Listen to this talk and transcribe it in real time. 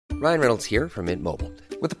Ryan Reynolds here from Mint Mobile.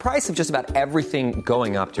 With the price of just about everything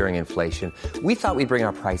going up during inflation, we thought we'd bring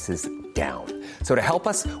our prices down. So to help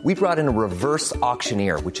us, we brought in a reverse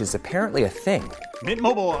auctioneer, which is apparently a thing. Mint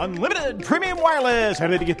Mobile Unlimited Premium Wireless. How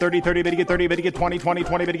to get 30, 30, bit to get 30, bit to get 20, 20,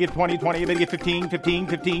 20, bit to get 20, 20, bit to get 15, 15,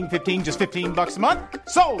 15, 15, just $15 a month?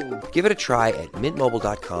 Sold! Give it a try at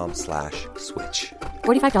mintmobile.com/switch.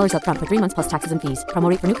 $45 up front for 3 months plus taxes and fees. Promo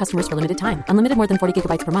rate for new customers for limited time. Unlimited more than 40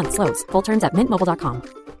 gigabytes per month. Slows full terms at mintmobile.com.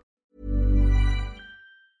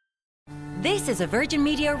 This is a Virgin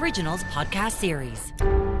Media Originals podcast series.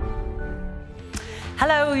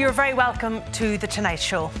 Hello, you're very welcome to The Tonight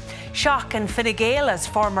Show. Shock in Fine Gael as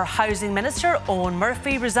former Housing Minister Eoin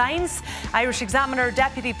Murphy resigns. Irish Examiner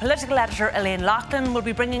Deputy Political Editor Elaine Loughlin will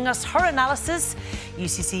be bringing us her analysis.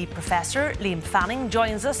 UCC Professor Liam Fanning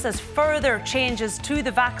joins us as further changes to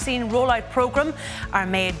the vaccine rollout programme are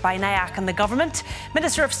made by NIAC and the government.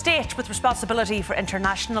 Minister of State with responsibility for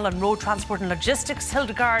international and road transport and logistics,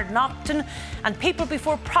 Hildegard Naughton, and People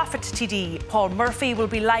Before Profit TD Paul Murphy will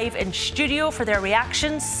be live in studio for their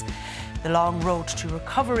reactions. The long road to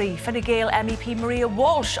recovery, Fine Gael MEP Maria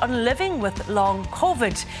Walsh on living with long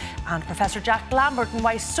COVID, and Professor Jack Lambert on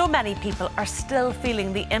why so many people are still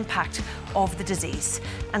feeling the impact of the disease.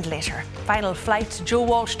 And later, Final Flight Joe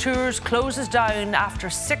Walsh Tours closes down after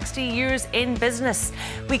 60 years in business.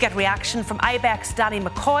 We get reaction from IBEX Danny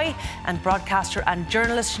McCoy, and broadcaster and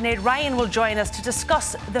journalist Sinead Ryan will join us to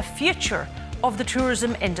discuss the future of the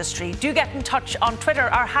tourism industry. Do get in touch on Twitter,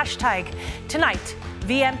 our hashtag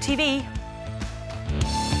TonightVMTV.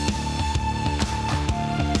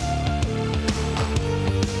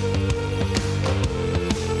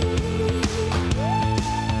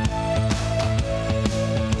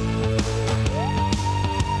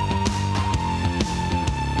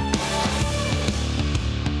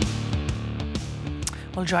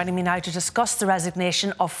 Well, joining me now to discuss the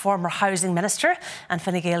resignation of former Housing Minister and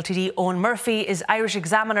Fine Gael TD Eoin Murphy is Irish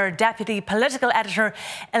Examiner Deputy Political Editor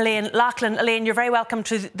Elaine Loughlin. Elaine, you're very welcome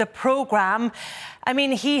to the programme. I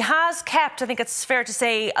mean, he has kept, I think it's fair to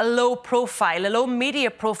say, a low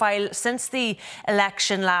media profile since the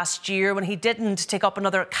election last year when he didn't take up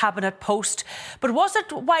another cabinet post. But was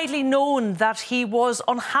it widely known that he was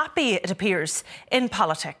unhappy, it appears, in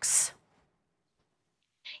politics?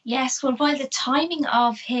 Yes, well, while the timing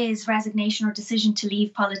of his resignation or decision to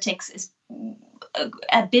leave politics is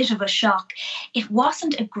a bit of a shock, it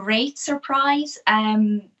wasn't a great surprise.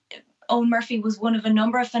 Eoin Murphy was one of a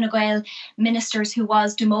number of Fine Gael ministers who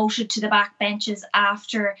was demoted to the backbenches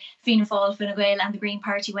after Fianna Fáil, Fine Gael and the Green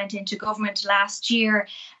Party went into government last year.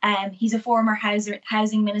 He's a former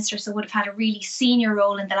housing minister, so would have had a really senior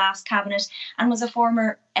role in the last cabinet, and was a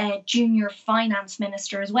former junior finance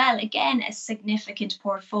minister as well. Again, a significant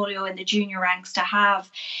portfolio in the junior ranks to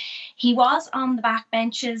have. He was on the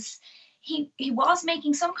backbenches. He was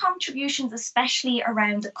making some contributions, especially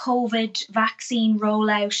around the COVID vaccine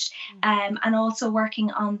rollout, and also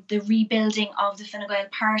working on the rebuilding of the Fine Gael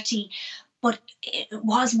party. But it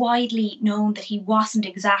was widely known that he wasn't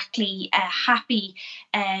exactly happy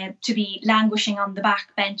to be languishing on the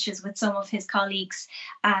backbenches with some of his colleagues.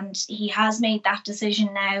 And he has made that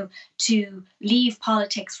decision now to leave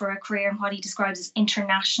politics for a career in what he describes as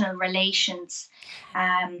international relations.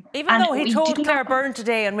 Even though he told Claire Byrne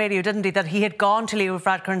today on radio, didn't he, that he had gone to Leo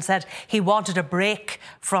Varadkar and said he wanted a break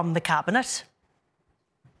from the cabinet?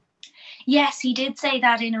 Yes, he did say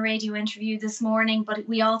that in a radio interview this morning, but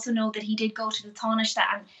we also know that he did go to the Taoiseach,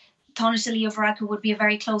 and Taoiseach Leo Varadkar would be a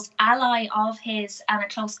very close ally of his and a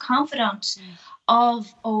close confidant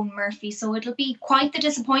of Eoin Murphy. So it'll be quite the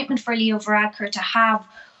disappointment for Leo Varadkar to have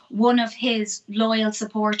one of his loyal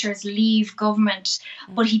supporters leave government.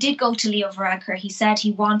 But he did go to Leo Varadkar. He said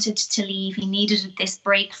he wanted to leave. He needed this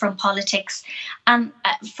break from politics. And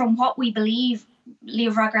from what we believe,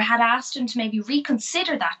 Leo Varadkar had asked him to maybe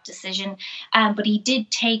reconsider that decision, but he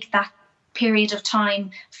did take that period of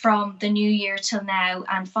time from the new year till now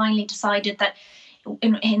and finally decided that,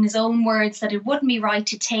 in his own words, that it wouldn't be right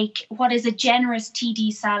to take what is a generous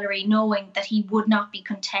TD salary, knowing that he would not be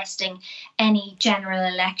contesting any general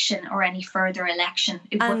election or any further election.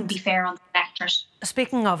 It wouldn't be fair on the electorate.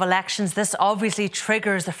 Speaking of elections, this obviously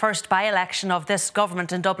triggers the first by-election of this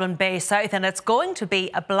government in Dublin Bay South, and it's going to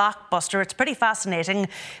be a blockbuster. It's pretty fascinating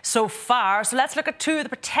so far. So let's look at two of the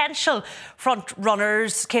potential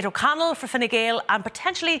front-runners, Kate O'Connell for Fine Gael and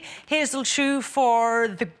potentially Hazel Chu for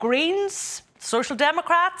the Greens. Social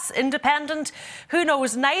Democrats, Independent, who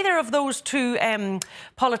knows? Neither of those two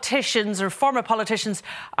politicians or former politicians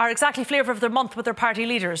are exactly flavour of the month with their party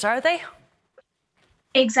leaders, are they?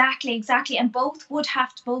 Exactly. And both would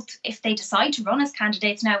have to, if they decide to run as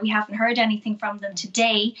candidates now, we haven't heard anything from them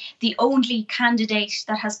today. The only candidate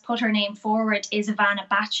that has put her name forward is Ivana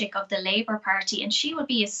Bacik of the Labour Party, and she would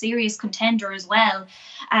be a serious contender as well.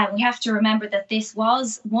 We have to remember that this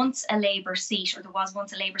was once a Labour seat, or there was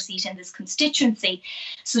once a Labour seat in this constituency.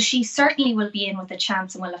 So she certainly will be in with a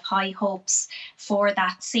chance and will have high hopes for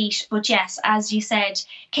that seat. But yes, as you said,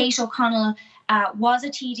 Kate O'Connell was a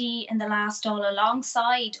TD in the last Dáil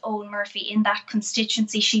alongside Eoin Murphy in that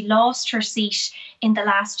constituency. She lost her seat in the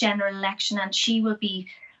last general election, and she will be,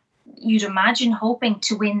 you'd imagine, hoping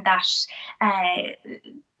to win that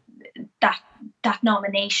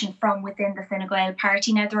nomination from within the Fine Gael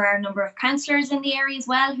party. Now, there are a number of councillors in the area as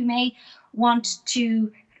well who may want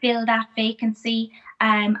to fill that vacancy.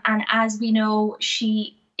 And as we know,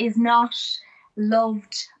 she is not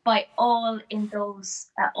loved by all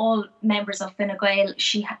members of Fine Gael.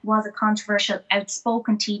 She was a controversial,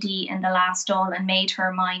 outspoken TD in the last Dáil and made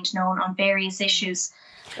her mind known on various issues.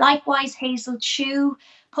 Likewise, Hazel Chu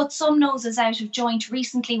put some noses out of joint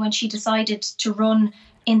recently when she decided to run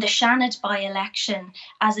in the Shannon by-election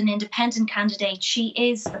as an independent candidate. She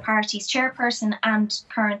is the party's chairperson and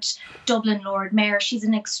current Dublin Lord Mayor. She's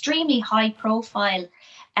an extremely high-profile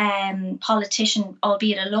politician,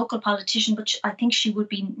 albeit a local politician, but I think she would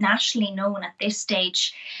be nationally known at this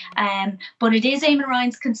stage. But it is Eamon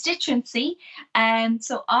Ryan's constituency,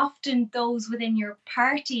 so often those within your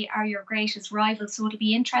party are your greatest rivals. So it'll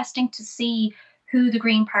be interesting to see who the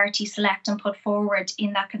Green Party select and put forward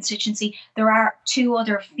in that constituency. There are 2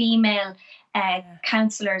 other female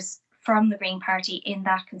councillors from the Green Party in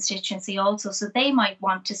that constituency also, so they might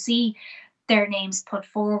want to see their names put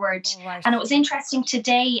forward. Right. And it was interesting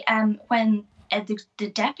today when the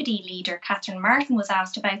deputy leader, Catherine Martin, was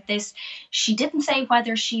asked about this. She didn't say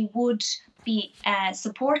whether she would be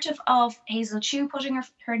supportive of Hazel Chu putting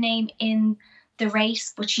her name in the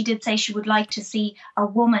race, but she did say she would like to see a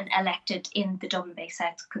woman elected in the Dublin Bay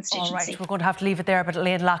South constituency. All right, we're going to have to leave it there, but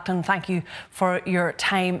Elaine Loughlin, thank you for your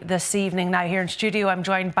time this evening. Now here in studio, I'm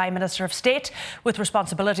joined by Minister of State with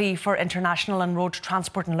responsibility for international and road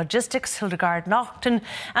transport and logistics, Hildegard Naughton,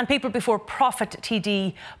 and People Before Profit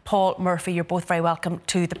TD Paul Murphy. You're both very welcome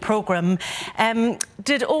to the programme.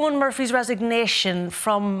 Did Eoin Murphy's resignation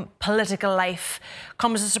from political life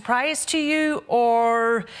come as a surprise to you,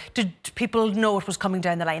 or did people know it was coming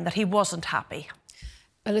down the line, that he wasn't happy?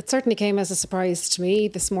 Well, it certainly came as a surprise to me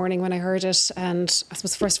this morning when I heard it. And I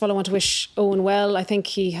suppose, first of all, I want to wish Eoin well. I think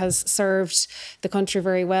he has served the country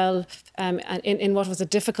very well in what was a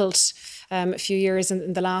difficult few years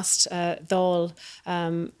in the last Dáil.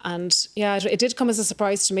 And yeah, it did come as a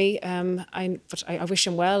surprise to me. But I wish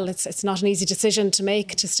him well. It's not an easy decision to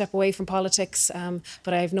make, to step away from politics.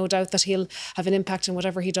 But I have no doubt that he'll have an impact on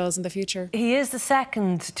whatever he does in the future. He is the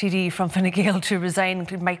second TD from Fine Gael to resign,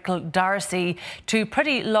 including Michael Darcy, two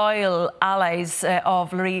pretty loyal allies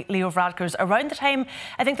of Leo Varadkar's. Around the time,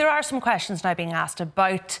 I think there are some questions now being asked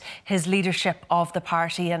about his leadership of the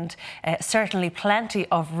party, and certainly plenty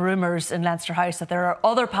of rumours in Leinster House that there are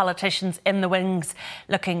other politicians in the wings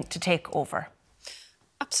looking to take over.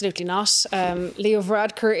 Absolutely not. Leo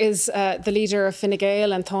Varadkar is the leader of Fine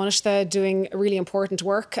Gael and Taoiseach, doing really important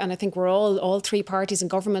work. And I think we're all 3 parties in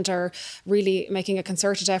government are really making a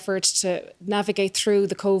concerted effort to navigate through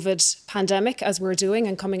the COVID pandemic, as we're doing,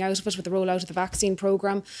 and coming out of it with the rollout of the vaccine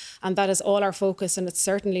programme. And that is all our focus. And it's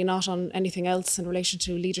certainly not on anything else in relation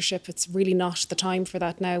to leadership. It's really not the time for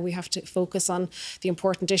that now. We have to focus on the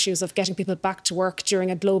important issues of getting people back to work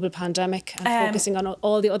during a global pandemic, and focusing on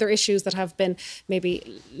all the other issues that have been maybe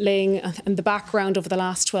laying in the background over the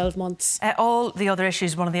last 12 months. All the other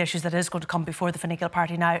issues, one of the issues that is going to come before the Fine Gael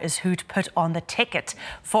party now is who to put on the ticket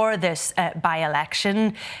for this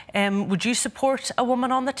by-election. Would you support a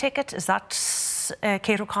woman on the ticket? Is that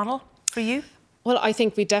Kate O'Connell for you? Well, I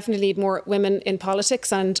think we definitely need more women in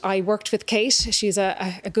politics, and I worked with Kate. She's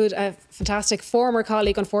a fantastic former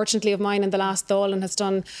colleague, unfortunately, of mine in the last Dáil, and has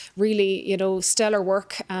done really, stellar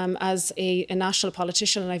work as a national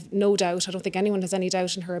politician. And I've no doubt, I don't think anyone has any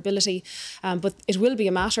doubt in her ability. But it will be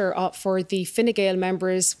a matter for the Fine Gael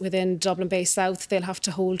members within Dublin Bay South. They'll have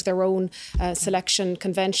to hold their own selection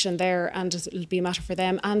convention there, and it'll be a matter for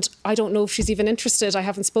them. And I don't know if she's even interested. I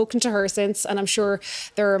haven't spoken to her since, and I'm sure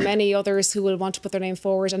there are many others who will want to put their name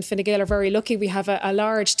forward. And Fine Gael are very lucky. We have a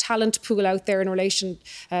large talent pool out there in relation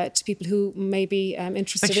to people who may be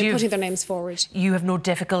interested in putting their names forward. You have no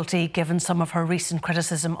difficulty, given some of her recent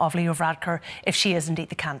criticism of Leo Varadkar, if she is indeed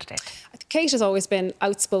the candidate? Kate has always been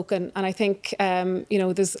outspoken, and I think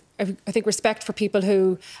there's respect for people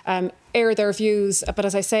who air their views. But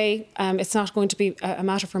as I say, it's not going to be a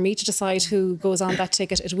matter for me to decide who goes on that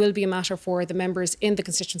ticket. It will be a matter for the members in the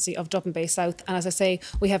constituency of Dublin Bay South. And as I say,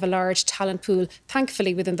 we have a large talent pool,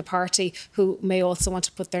 thankfully, within the party who may also want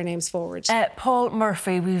to put their names forward. Paul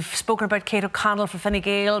Murphy, we've spoken about Kate O'Connell for Fine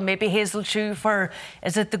Gael, maybe Hazel Chu for,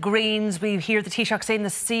 is it the Greens? We hear the Taoiseach saying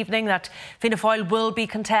this evening that Fianna Fáil will be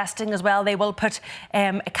contesting as well. They will put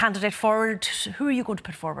a candidate forward. Who are you going to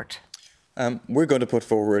put forward? We're going to put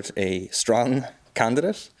forward a strong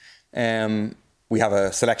candidate. We have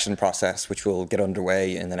a selection process which will get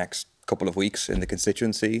underway in the next couple of weeks in the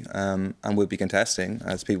constituency, and we'll be contesting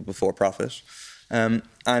as People Before Profit. And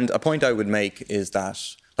a point I would make is that,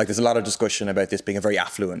 there's a lot of discussion about this being a very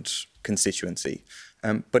affluent constituency,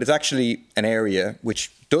 but it's actually an area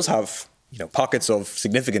which does have pockets of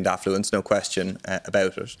significant affluence, no question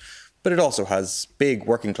about it. But it also has big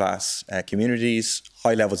working class communities,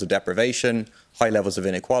 high levels of deprivation, high levels of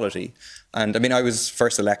inequality. And I was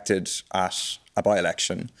first elected at a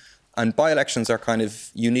by-election. And by-elections are kind of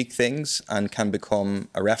unique things and can become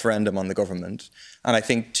a referendum on the government. And I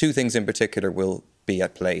think two things in particular will be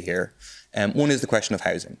at play here. One is the question of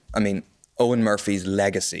housing. Eoin Murphy's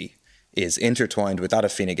legacy is intertwined with that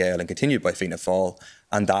of Fine Gael and continued by Fianna Fáil,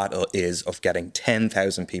 and that is of getting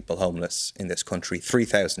 10,000 people homeless in this country,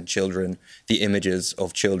 3,000 children, the images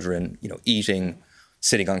of children, eating,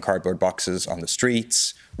 sitting on cardboard boxes on the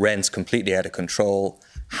streets, rents completely out of control,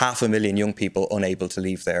 500,000 young people unable to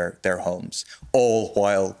leave their homes, all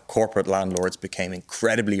while corporate landlords became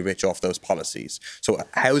incredibly rich off those policies. So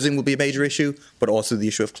housing will be a major issue, but also the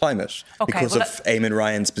issue of climate, because of Eamon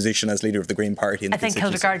Ryan's position as leader of the Green Party in the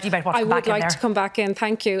constituency. I think, Hildegard, you might want to come back in there. I would like to come back in,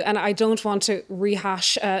 thank you. And I don't want to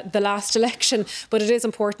rehash the last election, but it is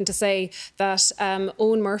important to say that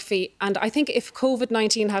Eoin Murphy, and I think if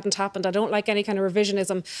COVID-19 hadn't happened, I don't like any kind of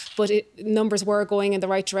revisionism, but numbers were going in the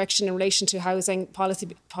right direction in relation to housing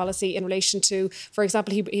policy in relation to, for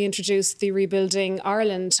example, he introduced the Rebuilding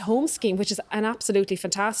Ireland home scheme, which is an absolutely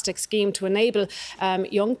fantastic scheme to enable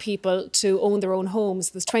young people to own their own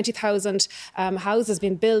homes. There's 20,000 houses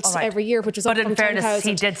being built every year, which was up from 10,000. But in fairness,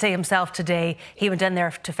 he did say himself today, he went in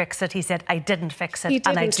there to fix it. He said, I didn't fix it,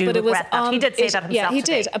 and I do regret that. He did say that himself. Yeah, he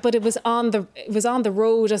did, but it was on the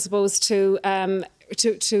road, I suppose, to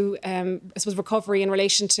I suppose recovery in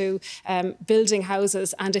relation to building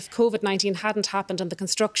houses. And if COVID-19 hadn't happened and the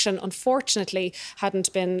construction unfortunately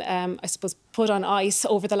hadn't been I suppose put on ice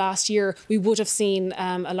over the last year, we would have seen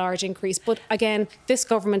a large increase. But again, this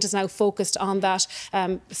government is now focused on that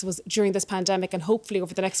I suppose during this pandemic, and hopefully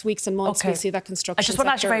over the next weeks and months we'll see that construction I just want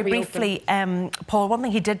to ask you very briefly, Paul, one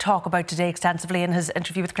thing he did talk about today extensively in his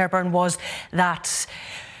interview with Claire Byrne was that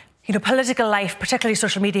political life, particularly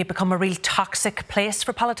social media, become a real toxic place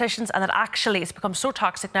for politicians, and that actually it's become so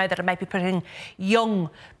toxic now that it might be putting young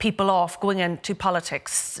people off going into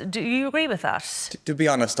politics. Do you agree with that? To be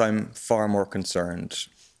honest, I'm far more concerned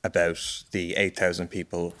about the 8,000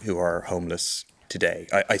 people who are homeless today.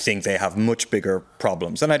 I think they have much bigger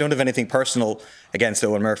problems. And I don't have anything personal against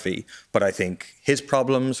Eoin Murphy, but I think his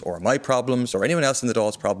problems or my problems or anyone else in the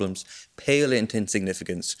Dáil's problems pale into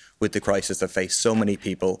insignificance with the crisis that face so many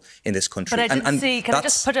people in this country. But I did see, can I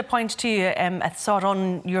just put a point to you? I saw it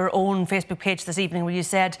on your own Facebook page this evening where you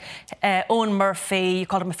said Eoin Murphy, you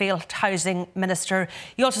called him a failed housing minister.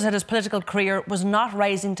 You also said his political career was not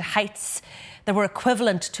rising to heights that were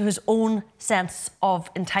equivalent to his own sense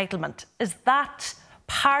of entitlement. Is that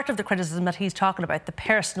part of the criticism that he's talking about, the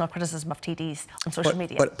personal criticism of TDs on social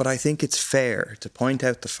media? But I think it's fair to point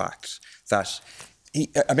out the fact that I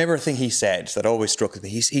remember a thing he said that always struck me.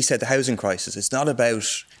 He said the housing crisis, it's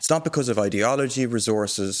not because of ideology,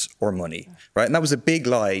 resources or money, right? And that was a big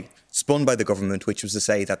lie spun by the government, which was to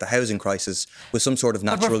say that the housing crisis was some sort of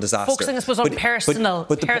natural disaster. Focusing, I suppose, on personal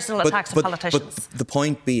attacks on politicians. But the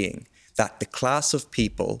point being that the class of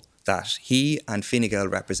people that he and Fine Gael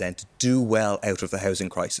represent do well out of the housing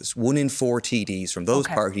crisis. 1 in 4 TDs from those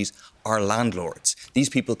parties are landlords. These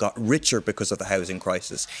people got richer because of the housing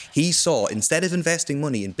crisis. He saw, instead of investing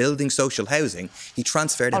money in building social housing, he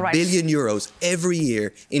transferred €1 billion every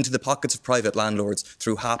year into the pockets of private landlords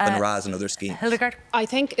through HAP and RAS and other schemes. Hildegard? I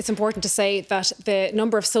think it's important to say that the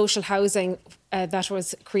number of social housing that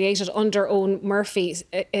was created under Eoin Murphy,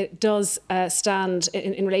 it does stand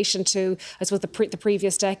in relation to, I suppose, the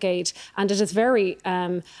previous decade. And it is very,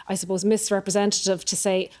 I suppose, misrepresentative to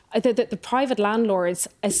say that the private landlords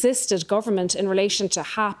assisted government in relation to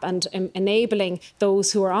HAP and enabling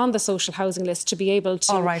those who are on the social housing list to be able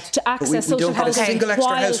to access social housing. We don't get a single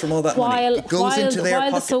extra house from all that money. It goes into their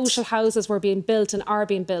pockets. The social houses were being built and are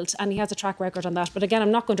being built, and he has a track record on that. But again,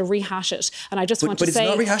 I'm not going to rehash it. And I just want to say...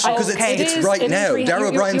 But it's not rehashing because it's right right now.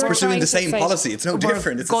 Darragh O'Brien's pursuing the same policy. It's no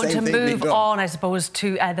different. It's the same thing. We're going to move on, I suppose,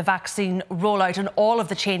 to the vaccine rollout and all of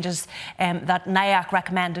the changes that NIAC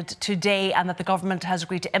recommended today and that the government has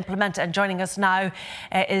agreed to implement. And joining us now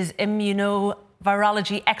is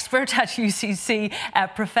immunovirology expert at UCC,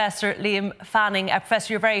 Professor Liam Fanning.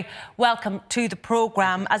 Professor, you're very welcome to the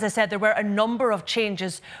programme. As I said, there were a number of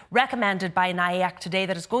changes recommended by NIAC today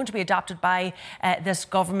that is going to be adopted by this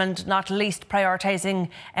government, not least prioritising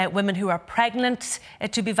women who are pregnant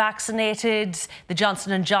to be vaccinated, the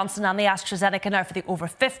Johnson & Johnson and the AstraZeneca now for the over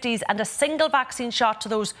 50s, and a single vaccine shot to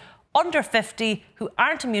those under 50 who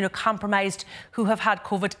aren't immunocompromised, who have had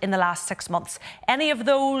COVID in the last 6 months. Any of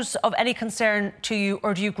those of any concern to you,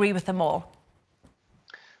 or do you agree with them all?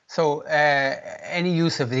 So any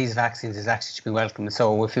use of these vaccines is actually to be welcome.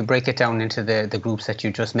 So if you break it down into the groups that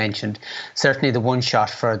you just mentioned, certainly the one shot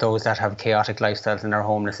for those that have chaotic lifestyles and are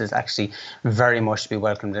homeless is actually very much to be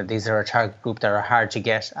welcomed. These are a target group that are hard to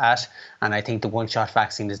get at, and I think the one shot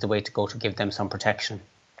vaccine is the way to go to give them some protection.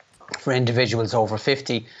 For individuals over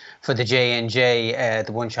 50, for the J&J,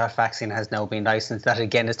 the one-shot vaccine has now been licensed. That,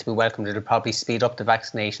 again, is to be welcomed. It'll probably speed up the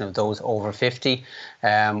vaccination of those over 50.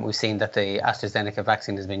 We've seen that the AstraZeneca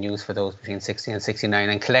vaccine has been used for those between 60 and 69,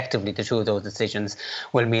 and collectively, the two of those decisions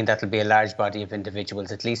will mean that there'll be a large body of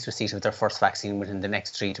individuals at least receipt of their first vaccine within the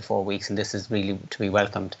next 3 to 4 weeks, and this is really to be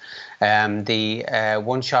welcomed. The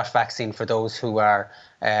one-shot vaccine for those who have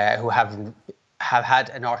had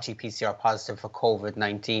an RT-PCR positive for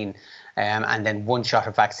COVID-19, and then one shot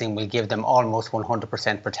of vaccine will give them almost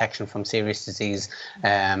 100% protection from serious disease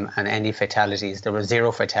and any fatalities. There were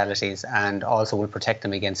 0 fatalities, and also will protect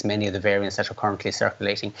them against many of the variants that are currently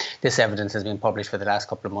circulating. This evidence has been published for the last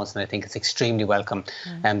couple of months, and I think it's extremely welcome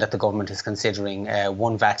that the government is considering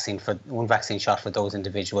one vaccine shot for those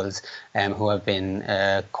individuals who have been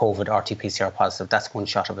COVID RT-PCR positive. That's one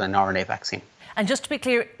shot of an RNA vaccine. And just to be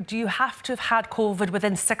clear, do you have to have had COVID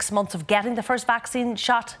within 6 months of getting the first vaccine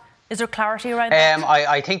shot? Is there clarity around that?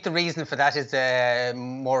 I think the reason for that is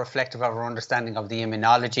more reflective of our understanding of the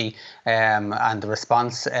immunology and the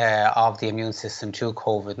response of the immune system to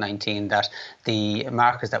COVID-19, that the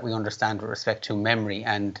markers that we understand with respect to memory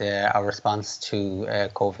and our response to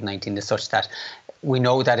COVID-19 is such that we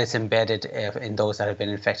know that it's embedded in those that have been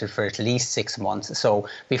infected for at least 6 months. So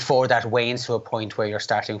before that wanes to a point where you're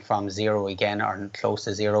starting from 0 again or close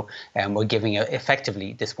to 0, we're giving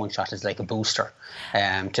effectively this one shot is like a booster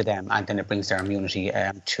to them, and then it brings their immunity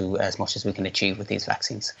to as much as we can achieve with these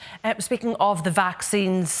vaccines. Speaking of the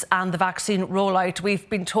vaccines and the vaccine rollout, we've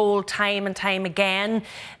been told time and time again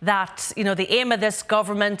that, the aim of this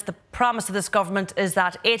government, the promise of this government is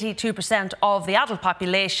that 82% of the adult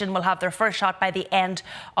population will have their first shot by the end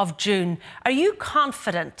of June. Are you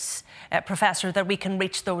confident, Professor, that we can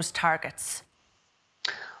reach those targets?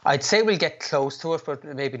 I'd say we'll get close to it, but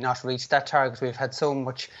maybe not reach that target. We've had so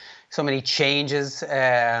many changes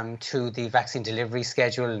to the vaccine delivery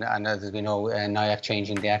schedule, and as we know, NIAC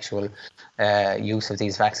changing the actual use of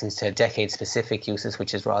these vaccines to decade-specific uses,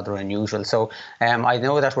 which is rather unusual. So I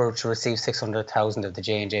know that we're to receive 600,000 of the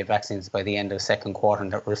J&J vaccines by the end of second quarter,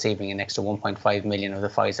 and that we're receiving an extra 1.5 million of the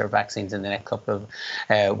Pfizer vaccines in the next couple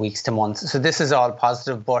of weeks to months. So this is all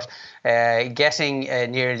positive, but getting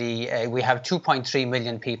we have 2.3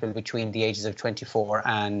 million people between the ages of 24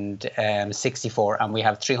 and 64, and we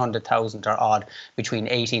have 300,000 or odd between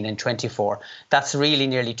 18 and 24. That's really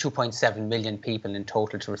nearly 2.7 million people in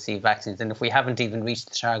total to receive vaccines. And if we haven't even reached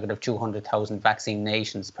the target of 200,000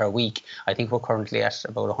 vaccinations per week, I think we're currently at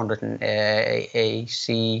about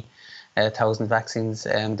 180,000 vaccines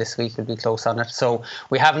this week. Will be close on it. So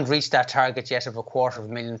we haven't reached that target yet of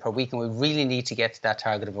 250,000 per week, and we really need to get to that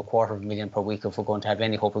target of 250,000 per week if we're going to have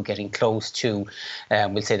any hope of getting close to,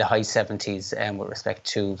 we'll say, the high 70s with respect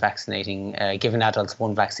to vaccinating, giving adults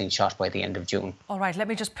one vaccine shot by the end of June. All right, let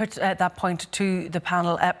me just put that point to the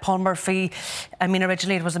panel. Paul Murphy,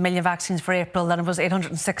 originally it was 1 million vaccines for April, then it was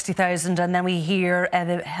 860,000, and then we hear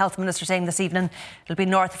the Health Minister saying this evening it'll be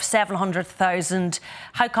north of 700,000.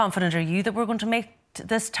 How confident are you that we're going to make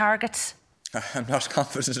this target? I'm not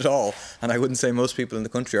confident at all, and I wouldn't say most people in the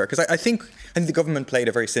country are, because I think the government played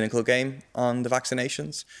a very cynical game on the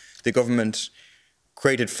vaccinations. The government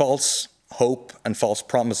created false hope and false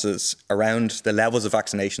promises around the levels of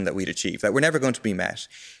vaccination that we'd achieve, that were never going to be met,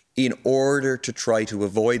 in order to try to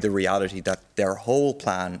avoid the reality that their whole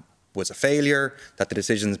plan was a failure, that the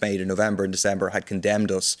decisions made in November and December had condemned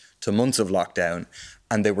us to months of lockdown,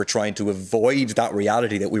 and they were trying to avoid that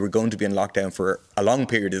reality that we were going to be in lockdown for a long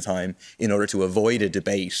period of time in order to avoid a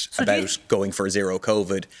debate about going for zero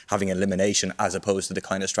COVID, having elimination, as opposed to the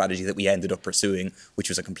kind of strategy that we ended up pursuing, which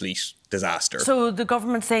was a complete disaster. So the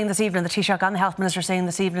government saying this evening, the Taoiseach and the Health Minister saying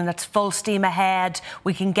this evening, that's full steam ahead,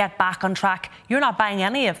 we can get back on track. You're not buying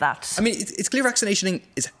any of that. I mean, it's clear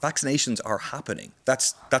vaccinations are happening.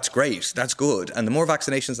 That's great. That's good. And the more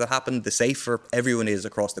vaccinations that happen, the safer everyone is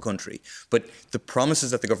across the country. But the promises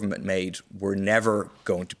that the government made were never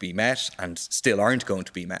going to be met and still aren't going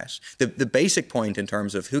to be met. The basic point in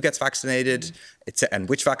terms of who gets vaccinated and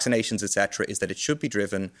which vaccinations, etc., is that it should be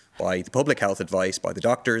driven by the public health advice, by the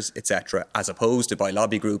doctors, etc., as opposed to by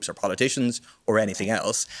lobby groups or politicians or anything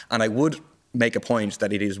else. And I would make a point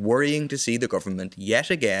that it is worrying to see the government yet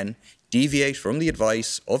again deviate from the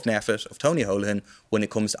advice of NPHET, of Tony Holohan, when it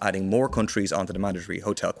comes to adding more countries onto the mandatory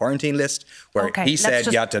hotel quarantine list, where he said,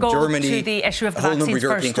 Germany, to the issue of the a whole number of vaccines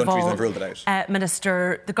European first of countries all, have ruled it out.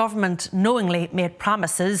 Minister, the government knowingly made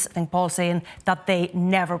promises, I think Paul's saying, that they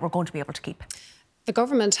never were going to be able to keep. The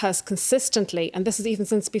government has consistently, and this is even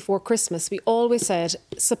since before Christmas, we always said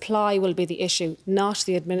supply will be the issue, not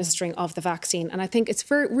the administering of the vaccine. And I think it's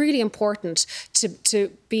really important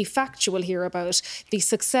to be factual here about the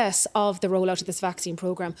success of the rollout of this vaccine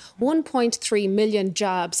programme. 1.3 million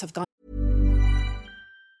jabs have gone.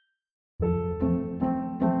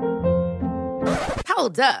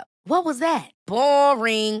 Hold up. What was that?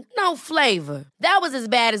 Boring. No flavor. That was as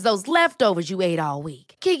bad as those leftovers you ate all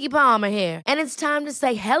week. Keke Palmer here. And it's time to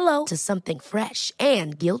say hello to something fresh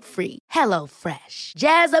and guilt-free. Hello Fresh.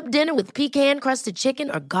 Jazz up dinner with pecan-crusted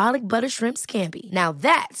chicken or garlic butter shrimp scampi. Now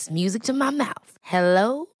that's music to my mouth.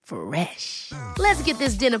 Hello Fresh. Let's get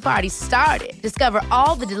this dinner party started. Discover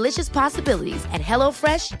all the delicious possibilities at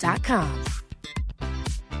HelloFresh.com.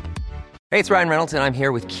 Hey, it's Ryan Reynolds, and I'm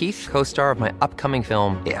here with Keith, co-star of my upcoming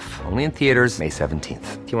film, If, only in theaters May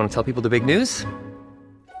 17th. Do you want to tell people the big news?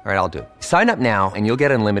 All right, I'll do it. Sign up now and you'll get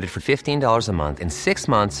unlimited for $15 a month and 6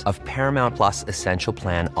 months of Paramount Plus Essential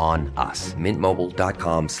Plan on us.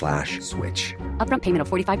 MintMobile.com/switch. Upfront payment of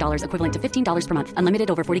 $45 equivalent to $15 per month. Unlimited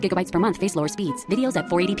over 40 gigabytes per month. Face lower speeds. Videos at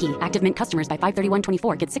 480p. Active Mint customers by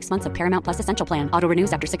 531.24 get 6 months of Paramount Plus Essential Plan. Auto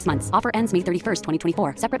renews after 6 months. Offer ends May 31st,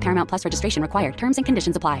 2024. Separate Paramount Plus registration required. Terms and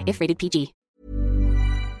conditions apply if rated PG.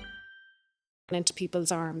 Into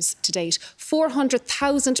people's arms to date.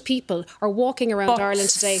 400,000 people are walking around Ireland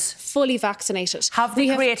today fully vaccinated. Have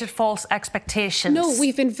they created false expectations? No,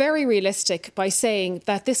 we've been very realistic by saying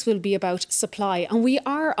that this will be about supply, and we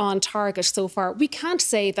are on target so far. We cannot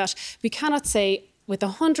say with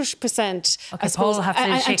 100%. Okay, Paul will have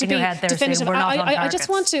to shake your head there saying we're not on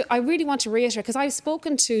target. I really want to reiterate, because I've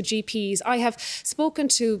spoken to GPs, I have spoken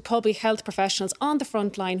to public health professionals on the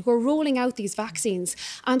front line who are rolling out these vaccines,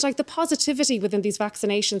 and like the positivity within these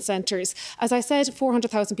vaccination centres. As I said,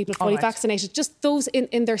 400,000 people fully vaccinated. Just those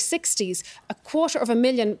in their 60s,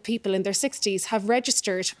 250,000 people in their 60s have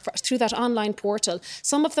registered through that online portal.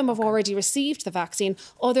 Some of them have already received the vaccine,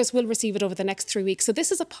 others will receive it over the next 3 weeks. So this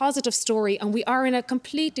is a positive story, and we are in a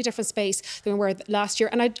completely different space than we were last year.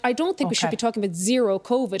 And I don't think we should be talking about zero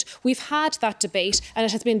COVID. We've had that debate and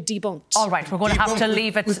it has been debunked. All right, we're going to have to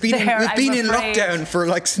leave it there. We've been in lockdown for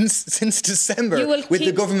since December with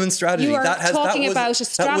the government strategy. You are talking about a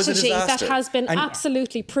strategy that has been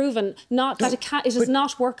absolutely proven that it is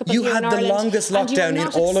not workable here in Ireland. You had the longest lockdown in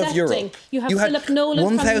all of Europe. You have Philip Nolan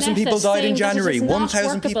 1,000 people died in January.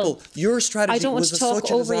 1,000 people. Your strategy I don't want to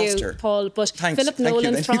talk over you, Paul, but Philip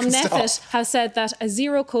Nolan from NPHET has said that a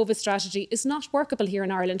zero COVID strategy is not workable here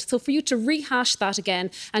in Ireland. So for you to rehash that again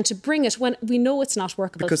and to bring it when we know it's not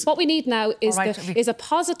workable, what we need now is a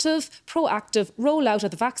positive, proactive rollout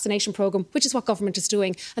of the vaccination programme, which is what government is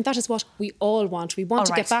doing, and that is what we all want. We want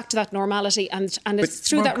to get back to that normality, and it's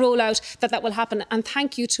through that rollout that will happen. And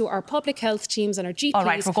thank you to our public health teams and our GPs. All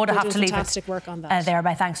right, we're going to have to leave fantastic work on that. There,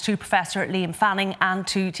 by thanks to Professor Liam Fanning and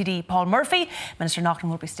to TD Paul Murphy. Minister Naughton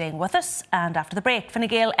will be staying with us, and after the break, Fine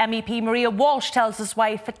Gael MEP Maria Walsh tells us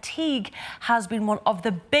why fatigue has been one of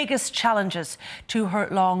the biggest challenges to her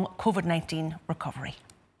long COVID-19 recovery.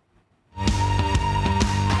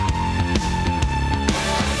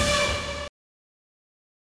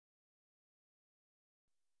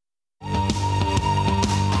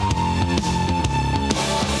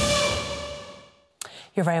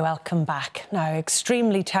 You're very welcome back. Now,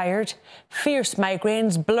 extremely tired, fierce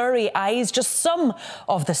migraines, blurry eyes, just some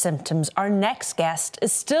of the symptoms our next guest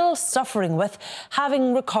is still suffering with,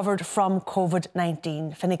 having recovered from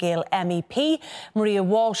COVID-19. Fine Gael MEP Maria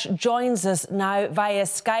Walsh joins us now via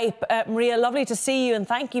Skype. Maria, lovely to see you and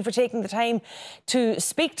thank you for taking the time to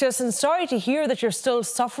speak to us. And sorry to hear that you're still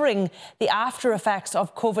suffering the after effects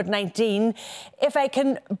of COVID-19. If I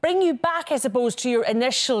can bring you back, I suppose, to your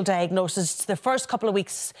initial diagnosis, to the first couple of weeks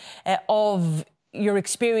of your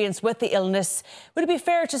experience with the illness, would it be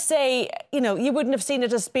fair to say, you wouldn't have seen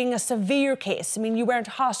it as being a severe case? I mean, you weren't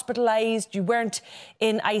hospitalised, you weren't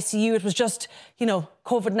in ICU, it was just,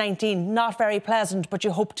 COVID-19, not very pleasant, but you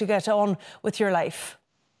hope to get on with your life.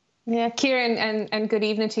 Yeah, Kieran, and good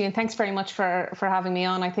evening to you, and thanks very much for having me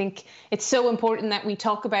on. I think it's so important that we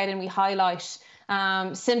talk about and we highlight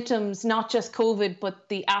symptoms, not just COVID, but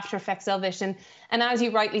the after effects of it. And as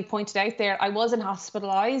you rightly pointed out there, I wasn't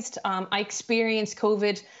hospitalised. I experienced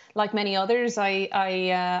COVID like many others.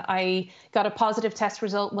 I got a positive test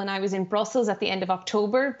result when I was in Brussels at the end of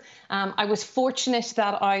October. I was fortunate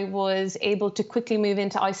that I was able to quickly move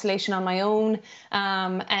into isolation on my own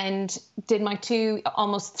and did my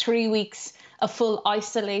almost 3 weeks of full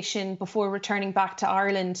isolation before returning back to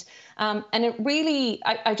Ireland. And it really,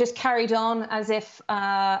 I just carried on as if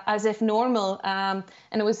normal. And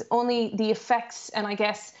it was only the effects and I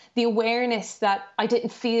guess the awareness that I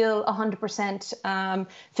didn't feel 100%.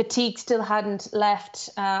 Fatigue still hadn't left.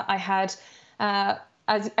 I had,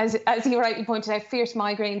 as you rightly pointed out, fierce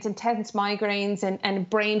migraines, intense migraines and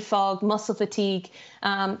brain fog, muscle fatigue.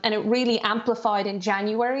 And it really amplified in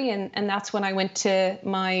January. And that's when I went to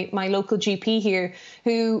my local GP here,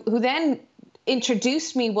 who then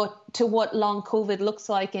introduced me to what long COVID looks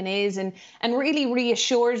like and is, and really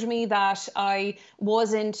reassured me that I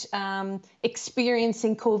wasn't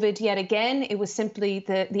experiencing COVID yet again. It was simply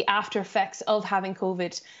the after effects of having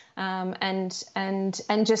COVID.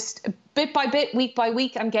 And just bit by bit, week by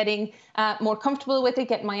week, I'm getting more comfortable with it,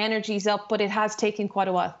 getting my energies up, but it has taken quite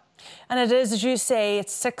a while. And it is, as you say,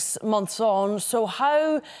 it's 6 months on. So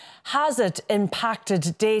how has it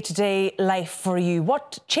impacted day-to-day life for you?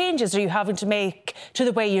 What changes are you having to make to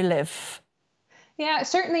the way you live? Yeah,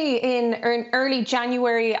 certainly in early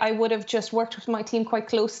January, I would have just worked with my team quite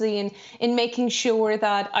closely in making sure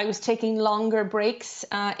that I was taking longer breaks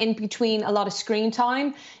in between a lot of screen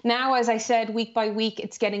time. Now, as I said, week by week,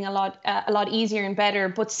 it's getting a lot easier and better,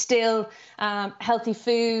 but still healthy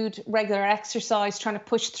food, regular exercise, trying to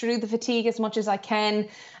push through the fatigue as much as I can.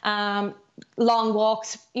 Long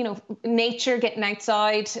walks, nature, getting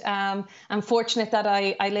outside. I'm fortunate that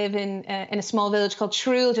I live in a small village called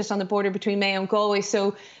Shrule, just on the border between Mayo and Galway.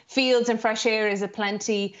 So fields and fresh air is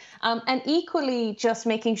aplenty. And equally, just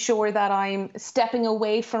making sure that I'm stepping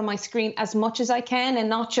away from my screen as much as I can, and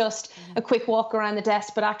not just a quick walk around the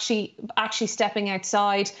desk, but actually stepping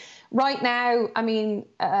outside. Right now, I mean,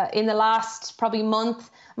 in the last probably month,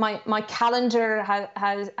 my calendar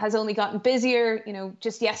has only gotten busier.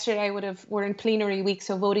 Just yesterday we're in plenary week,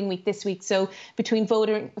 so voting week this week. So between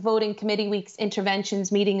voting committee weeks,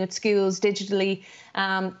 interventions, meeting with schools digitally,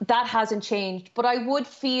 that hasn't changed. But I would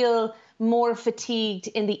feel more fatigued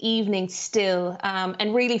in the evening still,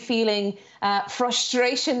 and really feeling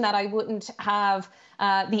frustration that I wouldn't have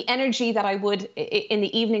the energy that I would in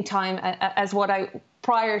the evening time as what I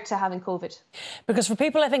prior to having COVID. Because for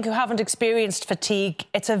people, I think, who haven't experienced fatigue,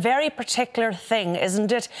 it's a very particular thing,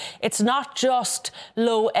 isn't it? It's not just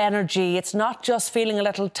low energy. It's not just feeling a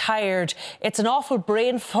little tired. It's an awful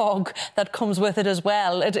brain fog that comes with it as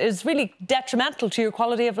well. It is really detrimental to your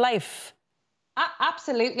quality of life.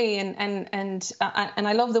 Absolutely, and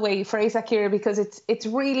I love the way you phrase that, Ciara, because it's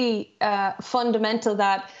really fundamental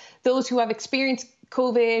that those who have experienced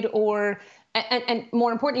COVID and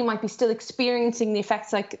more importantly, might be still experiencing the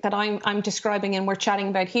effects like that I'm describing and we're chatting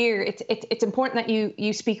about here. It's important that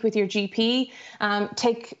you speak with your GP,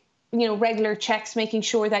 take regular checks, making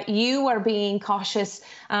sure that you are being cautious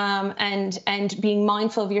and being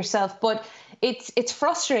mindful of yourself. But it's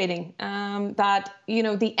frustrating that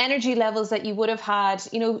the energy levels that you would have had,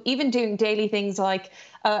 even doing daily things like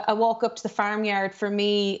a walk up to the farmyard for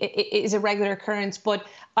me is a regular occurrence, but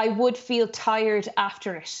I would feel tired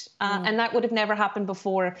after it. And that would have never happened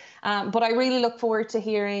before. But I really look forward to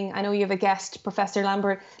hearing, I know you have a guest, Professor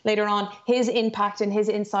Lambert, later on, his impact and his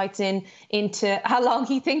insights into how long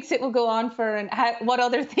he thinks it will go on for and what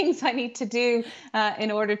other things I need to do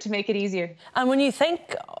in order to make it easier. And when you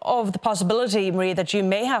think of the possibility, Maria, that you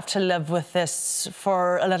may have to live with this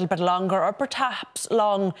for a little bit longer or perhaps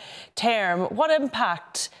long term, what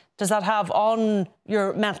impact does that have on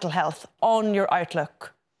your mental health, on your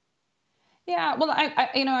outlook? Yeah, well,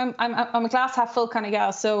 I'm a glass half full kind of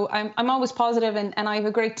gal, so I'm always positive, and I have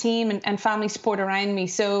a great team and family support around me.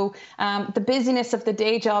 So the busyness of the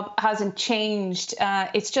day job hasn't changed.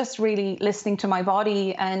 It's just really listening to my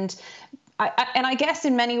body, and I guess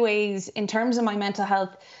in many ways, in terms of my mental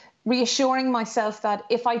health, reassuring myself that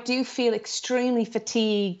if I do feel extremely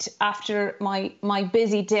fatigued after my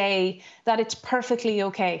busy day, that it's perfectly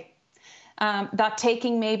okay. That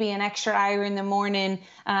taking maybe an extra hour in the morning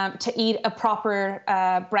to eat a proper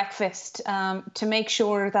breakfast, to make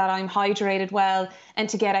sure that I'm hydrated well and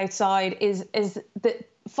to get outside is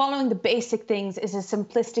following the basic things is as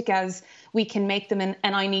simplistic as we can make them, and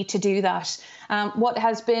I need to do that. What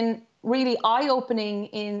has been really eye-opening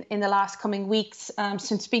in the last coming weeks,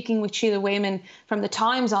 since speaking with Sheila Wayman from the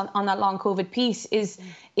Times on that long COVID piece, is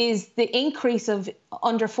the increase of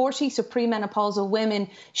under 40, so premenopausal women,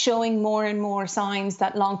 showing more and more signs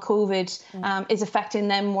that long COVID is affecting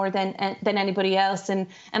them more than anybody else. And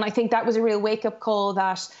I think that was a real wake-up call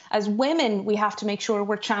that as women, we have to make sure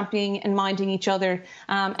we're championing and minding each other,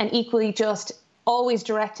 and equally just always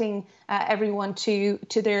directing everyone to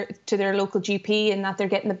their local GP, and that they're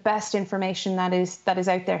getting the best information that is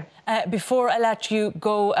out there. Before I let you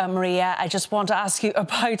go, Maria, I just want to ask you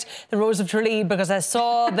about the Rose of Tralee, because I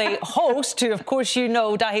saw the host, who of course you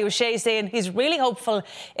know, Dahi O'Shea, saying he's really hopeful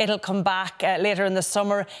it'll come back later in the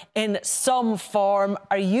summer in some form.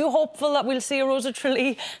 Are you hopeful that we'll see a Rose of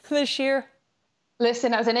Tralee this year?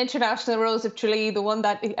 Listen, as an international Rose of Tralee, the one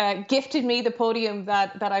that gifted me the podium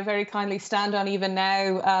that I very kindly stand on even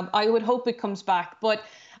now, I would hope it comes back. But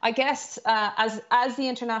I guess as the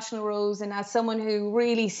international Rose, and as someone who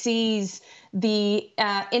really sees the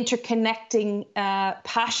interconnecting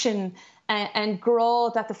passion and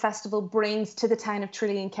grow that the festival brings to the town of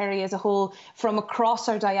Tralee and Kerry as a whole from across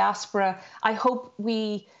our diaspora, I hope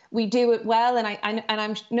we do it well, and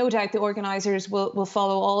I'm no doubt the organisers will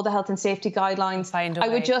follow all the health and safety guidelines.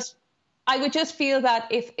 I would just feel that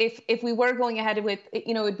if we were going ahead with,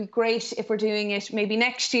 it'd be great if we're doing it maybe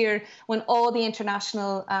next year when all the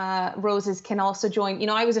international roses can also join.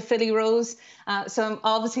 I was a Philly Rose, so I'm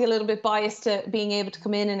obviously a little bit biased to being able to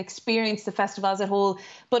come in and experience the festival as a whole.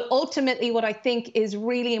 But ultimately, what I think is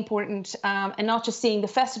really important, and not just seeing the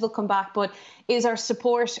festival come back, but is our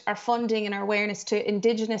support, our funding and our awareness to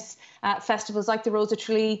Indigenous festivals like the Rose of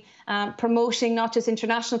Tralee, promoting not just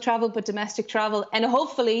international travel but domestic travel, and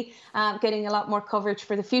hopefully getting a lot more coverage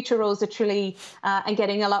for the future Rose of Tralee, and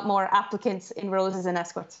getting a lot more applicants in roses and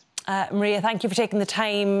escorts. Maria, thank you for taking the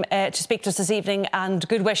time to speak to us this evening, and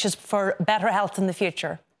good wishes for better health in the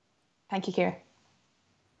future. Thank you, Ciara.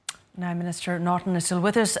 Now, Minister Naughton is still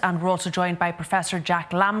with us, and we're also joined by Professor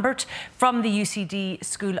Jack Lambert from the UCD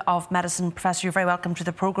School of Medicine. Professor, you're very welcome to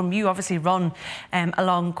the programme. You obviously run a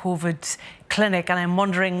long COVID clinic, and I'm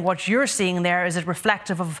wondering what you're seeing there. Is it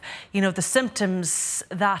reflective of, the symptoms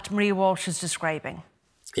that Maria Walsh is describing?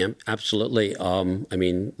 Yeah, absolutely.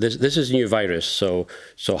 This is a new virus, so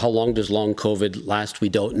how long does long COVID last? We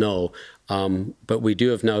don't know. But we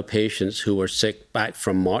do have now patients who were sick back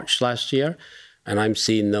from March last year, and I'm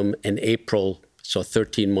seeing them in April, so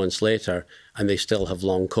 13 months later, and they still have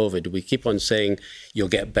long COVID. We keep on saying, you'll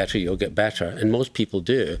get better, and most people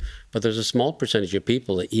do. But there's a small percentage of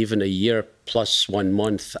people that even a year plus 1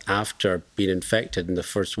 month after being infected in the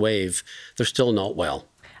first wave, they're still not well.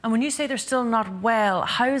 And when you say they're still not well,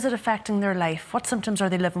 how is it affecting their life? What symptoms are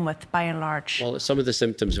they living with, by and large? Well, some of the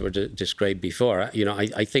symptoms that were described before,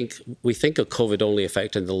 I think we think of COVID only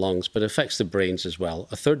affecting the lungs, but it affects the brains as well.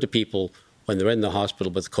 A third of people, when they're in the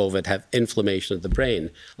hospital with COVID, have inflammation of the brain,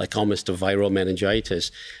 like almost a viral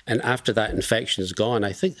meningitis. And after that infection is gone,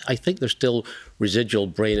 I think there's still residual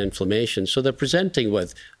brain inflammation. So they're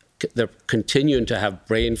continuing to have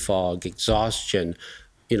brain fog, exhaustion.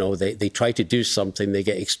 They try to do something, they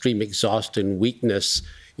get extreme exhaustion, weakness,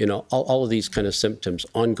 all of these kind of symptoms,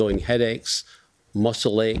 ongoing headaches,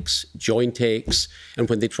 muscle aches, joint aches. And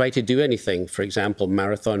when they try to do anything, for example,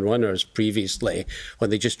 marathon runners previously, when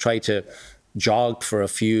they just try to jog for a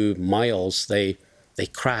few miles, they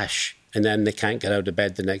crash and then they can't get out of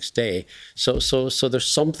bed the next day. So there's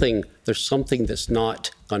something that's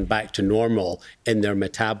not gone back to normal in their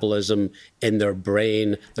metabolism, in their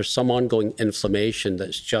brain. There's some ongoing inflammation that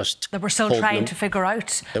we're still trying to figure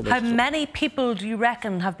out. How many people do you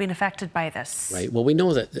reckon have been affected by this? Right. Well, we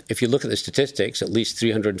know that if you look at the statistics, at least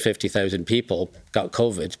 350,000 people got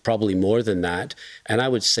COVID, probably more than that, and I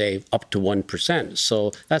would say up to 1%.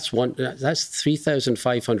 So that's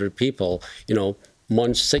 3,500 people,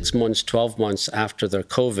 6 months, 12 months after their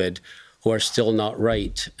COVID, who are still not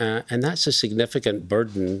right. And that's a significant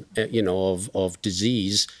burden, of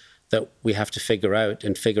disease that we have to figure out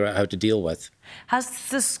how to deal with. Has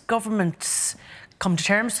this government come to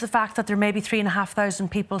terms with the fact that there may be 3,500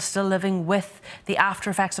 people still living with the after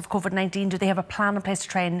effects of COVID-19? Do they have a plan in place to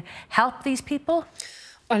try and help these people?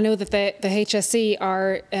 I know that the HSE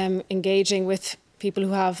are engaging with people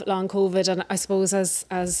who have long COVID, and I suppose as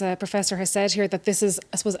Professor has said here, that this is,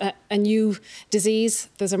 I suppose, a new disease.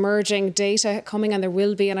 There's emerging data coming, and there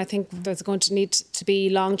will be, and I think there's going to need to be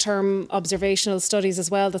long-term observational studies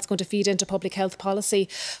as well that's going to feed into public health policy.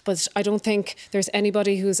 But I don't think there's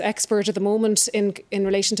anybody who's expert at the moment in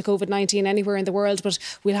relation to COVID-19 anywhere in the world, but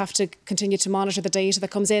we'll have to continue to monitor the data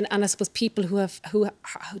that comes in. And I suppose people who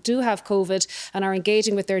do have COVID and are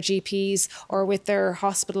engaging with their GPs or with their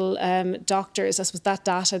hospital doctors, I suppose that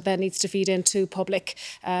data then needs to feed into public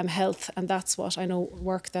health, and that's what I know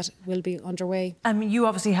work that will be underway. You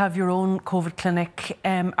obviously have your own COVID clinic.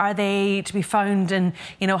 Are they to be found in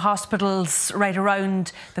hospitals right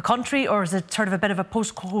around the country, or is it sort of a bit of a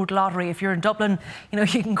postcode lottery? If you're in Dublin, you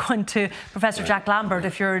can go into Professor Jack Lambert.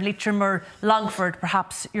 If you're in Leitrim or Longford,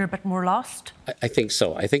 perhaps you're a bit more lost. I think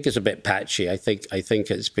so. I think it's a bit patchy. I think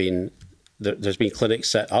it's been. There's been clinics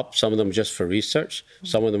set up, some of them just for research,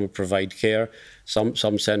 some of them provide care. Some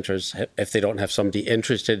centres, if they don't have somebody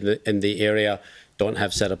interested in the area, don't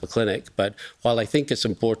have set up a clinic. But while I think it's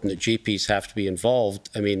important that GPs have to be involved,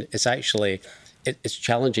 I mean, it's actually, it's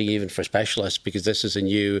challenging even for specialists because this is a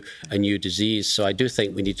new disease. So I do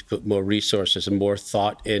think we need to put more resources and more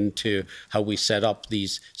thought into how we set up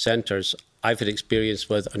these centres. I've had experience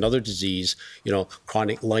with another disease,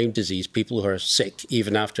 chronic Lyme disease, people who are sick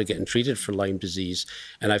even after getting treated for Lyme disease.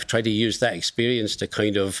 And I've tried to use that experience to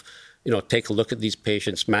kind of, take a look at these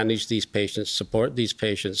patients, manage these patients, support these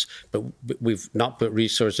patients. But we've not put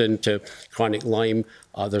resources into chronic Lyme.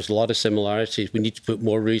 There's a lot of similarities. We need to put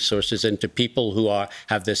more resources into people who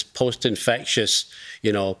have this post-infectious,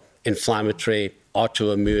 inflammatory,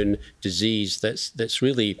 autoimmune disease that's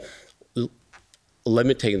really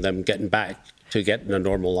limiting them getting back to getting a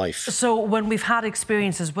normal life. So when we've had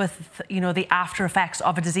experiences with, the after effects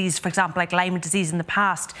of a disease, for example, like Lyme disease in the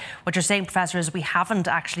past, what you're saying, Professor, is we haven't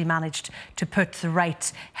actually managed to put the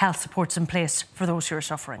right health supports in place for those who are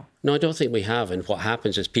suffering. No, I don't think we have. And what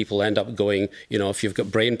happens is people end up going, if you've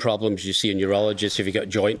got brain problems, you see a neurologist. If you've got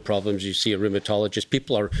joint problems, you see a rheumatologist.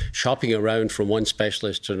 People are shopping around from one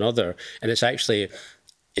specialist to another. And it's actually...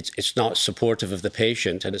 It's not supportive of the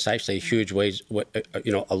patient, and it's actually a huge waste.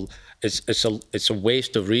 It's a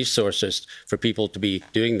waste of resources for people to be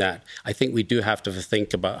doing that. I think we do have to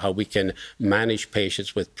think about how we can manage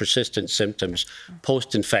patients with persistent symptoms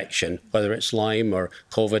post-infection, whether it's Lyme or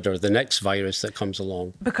COVID or the next virus that comes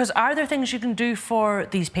along. Because are there things you can do for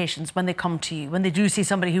these patients when they come to you, when they do see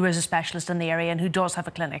somebody who is a specialist in the area and who does have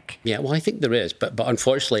a clinic? Yeah, well, I think there is, but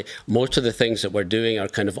unfortunately, most of the things that we're doing are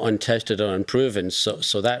kind of untested or unproven.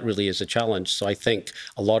 So that really is a challenge. So I think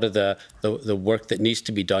a lot of the work that needs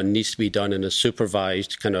to be done in a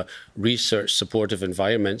supervised kind of research supportive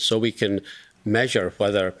environment so we can measure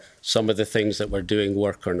whether some of the things that we're doing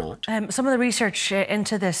work or not. Some of the research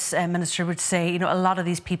into this, Minister, would say, a lot of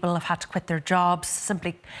these people have had to quit their jobs,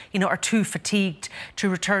 simply, are too fatigued to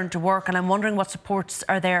return to work. And I'm wondering what supports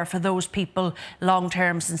are there for those people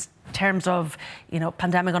long-term, in terms of,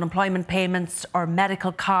 pandemic unemployment payments or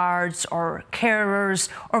medical cards or carers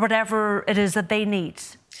or whatever it is that they need.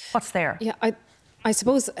 What's there? Yeah, I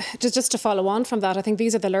suppose just to follow on from that, I think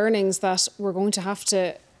these are the learnings that we're going to have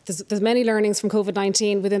to... There's many learnings from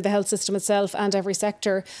COVID-19 within the health system itself and every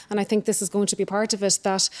sector, and I think this is going to be part of it,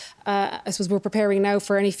 that I suppose we're preparing now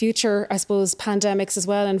for any future, pandemics as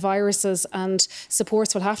well, and viruses, and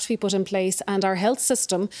supports will have to be put in place. And our health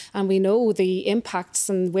system, and we know the impacts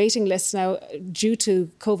and waiting lists now due to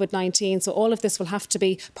COVID-19, so all of this will have to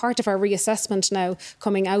be part of our reassessment now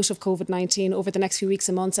coming out of COVID-19 over the next few weeks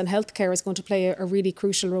and months, and healthcare is going to play a really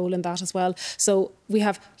crucial role in that as well. So we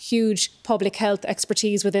have huge public health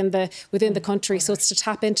expertise within the country, so it's to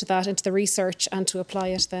tap into that, into the research, and to apply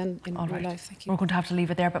it then in real life. Thank you. We're going to have to leave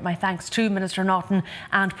it there, but my thanks to Minister Naughton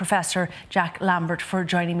and Professor Jack Lambert for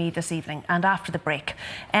joining me this evening. And after the break,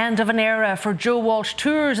 end of an era for Joe Walsh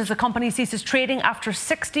Tours as the company ceases trading after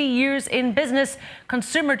 60 years in business.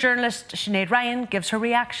 Consumer journalist Sinead Ryan gives her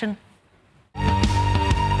reaction.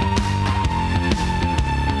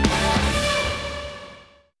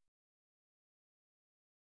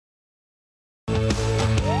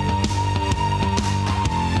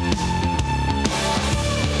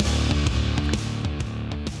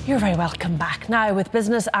 You're very welcome back. Now, with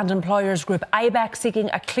business and employers group IBEX seeking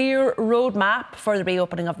a clear roadmap for the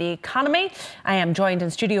reopening of the economy, I am joined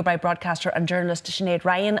in studio by broadcaster and journalist Sinead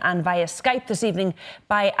Ryan, and via Skype this evening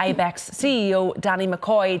by IBEX CEO Danny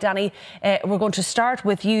McCoy. Danny, we're going to start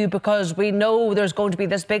with you because we know there's going to be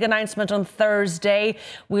this big announcement on Thursday.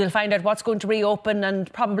 We'll find out what's going to reopen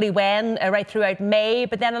and probably when, right throughout May.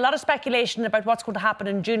 But then a lot of speculation about what's going to happen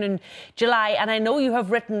in June and July. And I know you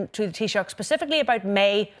have written to the Taoiseach specifically about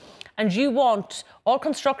May. And you want all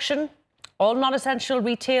construction, all non-essential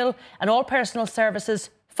retail and all personal services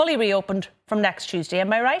fully reopened from next Tuesday.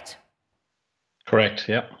 Am I right? Correct,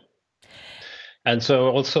 yeah. And so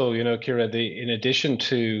also, you know, Ciara, in addition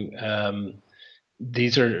to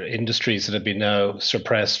these are industries that have been now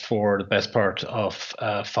suppressed for the best part of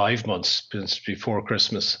 5 months since before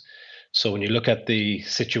Christmas. So when you look at the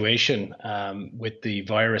situation with the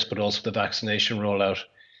virus, but also the vaccination rollout,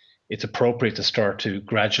 it's appropriate to start to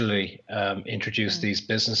gradually introduce these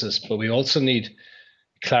businesses. But we also need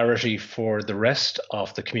clarity for the rest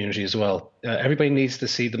of the community as well. Everybody needs to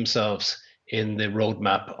see themselves in the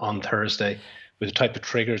roadmap on Thursday with the type of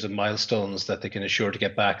triggers and milestones that they can assure to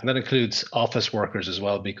get back. And that includes office workers as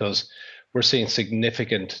well, because we're seeing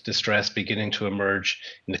significant distress beginning to emerge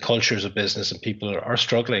in the cultures of business, and people are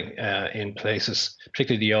struggling in places,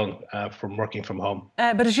 particularly the young, from working from home.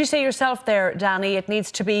 But as you say yourself there, Danny, it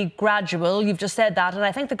needs to be gradual. You've just said that. And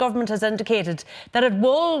I think the government has indicated that it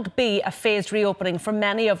will be a phased reopening for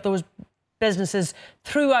many of those businesses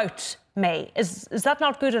throughout May. Is that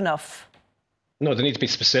not good enough? No, they need to be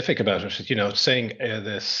specific about it. You know, saying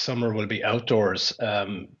the summer will be outdoors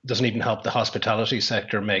doesn't even help the hospitality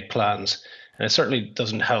sector make plans. And it certainly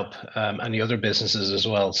doesn't help any other businesses as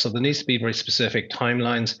well. So there needs to be very specific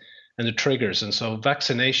timelines and the triggers. And so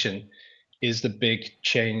vaccination is the big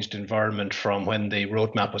changed environment from when the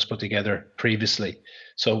roadmap was put together previously.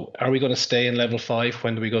 So are we going to stay in level 5?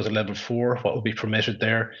 When do we go to level 4? What will be permitted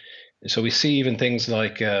there? So we see even things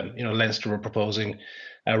like, Leinster were proposing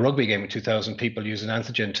a rugby game with 2,000 people using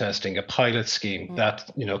antigen testing, a pilot scheme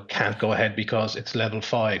that, can't go ahead because it's level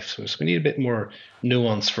 5. So we need a bit more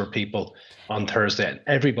nuance for people on Thursday, and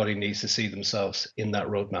everybody needs to see themselves in that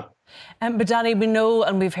roadmap. But Danny, we know,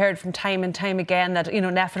 and we've heard from time and time again that,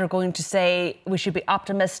 NPHET are going to say we should be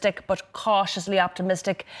optimistic, but cautiously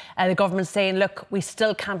optimistic. The government's saying, look, we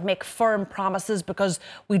still can't make firm promises because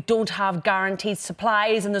we don't have guaranteed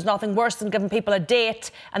supplies, and there's nothing worse than giving people a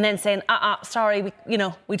date and then saying, sorry,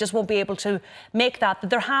 we just won't be able to make that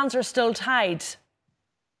their hands are still tied.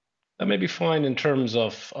 That may be fine in terms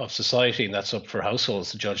of society, and that's up for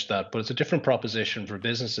households to judge that, but it's a different proposition for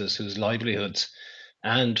businesses whose livelihoods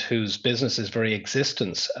and whose business's very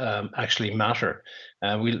existence actually matter.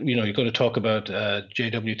 You're going to talk about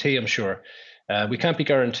JWT, I'm sure. We can't be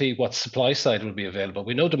guaranteed what supply side will be available.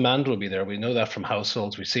 We know demand will be there. We know that from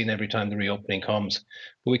households. We've seen every time the reopening comes.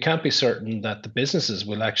 But we can't be certain that the businesses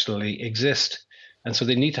will actually exist. And so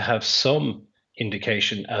they need to have some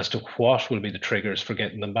indication as to what will be the triggers for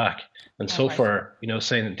getting them back. And so far,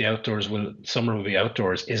 saying that summer will be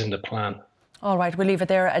outdoors isn't a plan. All right, we'll leave it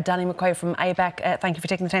there. Danny McCoy from IBEC, thank you for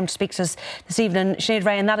taking the time to speak to us this evening. Sinead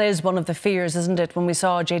Ryan, that is one of the fears, isn't it, when we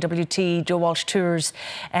saw JWT, Joe Walsh Tours,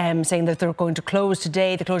 saying that they're going to close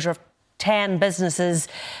today, the closure of 10 businesses,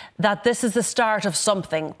 that this is the start of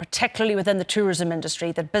something, particularly within the tourism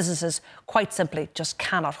industry, that businesses quite simply just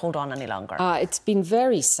cannot hold on any longer. It's been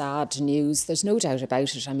very sad news. There's no doubt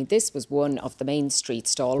about it. I mean, this was one of the Main Street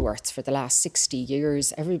stalwarts for the last 60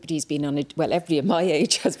 years. Everybody's been on everybody at my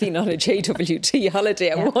age has been on a JWT holiday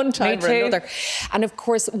at one time or another. And of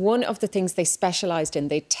course, one of the things they specialised in,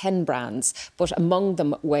 they had 10 brands, but among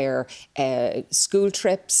them were school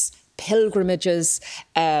trips, pilgrimages,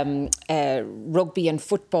 rugby and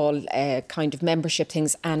football kind of membership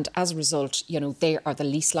things, and as a result, they are the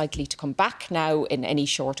least likely to come back now in any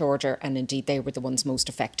short order, and indeed they were the ones most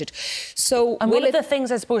affected. So, and one of the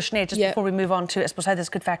things, I suppose, Sinead, just before we move on to, I suppose, how this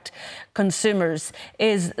could affect consumers,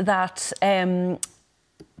 is that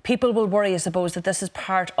people will worry, I suppose, that this is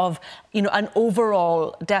part of, an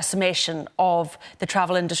overall decimation of the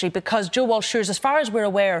travel industry, because Joe Walsh Tours, as far as we're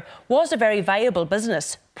aware, was a very viable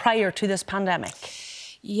business prior to this pandemic.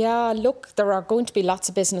 Yeah, look, there are going to be lots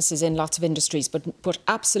of businesses in lots of industries, but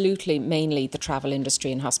absolutely mainly the travel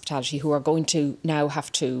industry and hospitality, who are going to now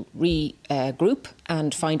have to regroup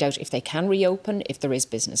and find out if they can reopen, if there is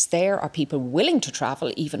business there. Are people willing to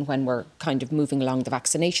travel even when we're kind of moving along the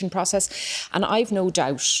vaccination process? And I've no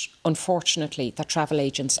doubt, unfortunately, that travel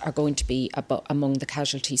agents are going to be among the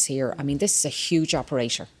casualties here. I mean, this is a huge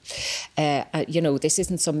operator. This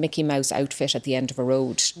isn't some Mickey Mouse outfit at the end of a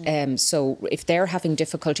road. So if they're having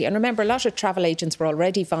difficulty, and remember, a lot of travel agents were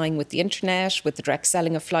already vying with the internet, with the direct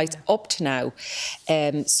selling of flights up to now.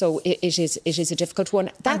 So it is a difficult one.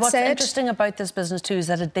 That and what's interesting about this business too is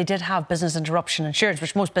that they did have business interruption insurance,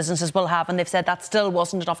 which most businesses will have, and they've said that still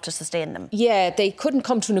wasn't enough to sustain them. Yeah, they couldn't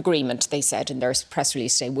come to an agreement, they said in their press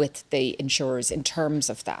release today, with the insurers in terms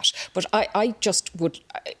of that. But I just would,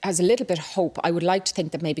 as a little bit of hope, I would like to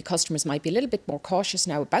think that maybe customers might be a little bit more cautious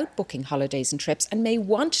now about booking holidays and trips and may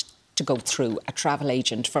want to go through a travel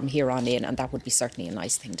agent from here on in, and that would be certainly a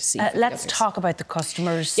nice thing to see. Let's talk about the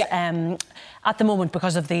customers. Yeah. At the moment,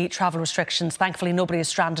 because of the travel restrictions, thankfully nobody is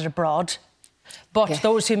stranded abroad. But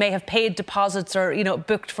those who may have paid deposits or,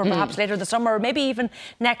 booked for perhaps later this summer or maybe even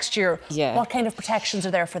next year, what kind of protections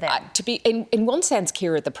are there for them? In one sense,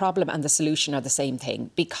 Ciara, the problem and the solution are the same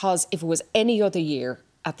thing, because if it was any other year,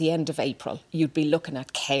 at the end of April, you'd be looking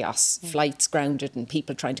at chaos, flights grounded and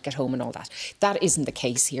people trying to get home and all that. That isn't the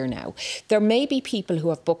case here now. There may be people who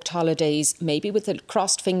have booked holidays, maybe with the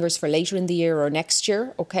crossed fingers for later in the year or next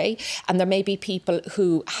year, OK? And there may be people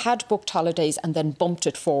who had booked holidays and then bumped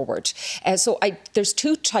it forward. There's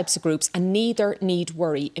two types of groups and neither need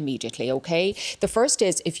worry immediately, OK? The first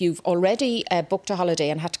is if you've already booked a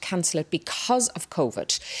holiday and had to cancel it because of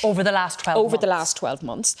COVID. Over the last 12 months. Over the last 12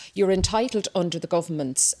 months. You're entitled under the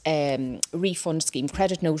government refund scheme,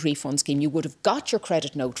 credit note refund scheme. You would have got your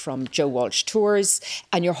credit note from Joe Walsh Tours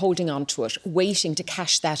and you're holding on to it, waiting to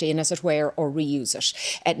cash that in, as it were, or reuse it.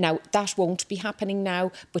 Now, that won't be happening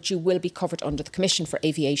now, but you will be covered under the Commission for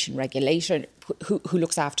Aviation Regulation, who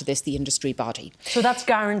looks after this, the industry body. So that's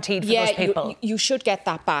guaranteed for those people? You should get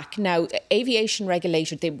that back. Now, Aviation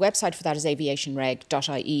Regulation, the website for that is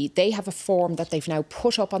aviationreg.ie. They have a form that they've now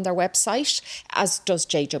put up on their website, as does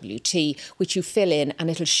JWT, which you fill in and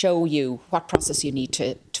it'll show you what process you need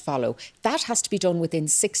to follow. That has to be done within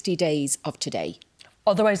 60 days of today.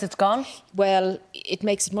 Otherwise it's gone? Well, it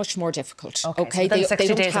makes it much more difficult. Okay. So they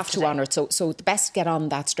don't have to honour it. So the best get on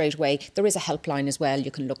that straight away. There is a helpline as well. You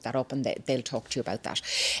can look that up and they'll talk to you about that.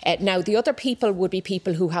 Now, the other people would be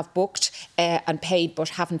people who have booked and paid but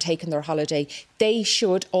haven't taken their holiday. They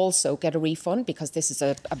should also get a refund, because this is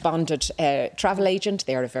a bonded travel agent.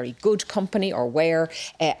 They are a very good company, or were,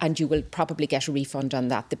 and you will probably get a refund on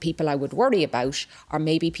that. The people I would worry about are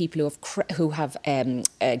maybe people who have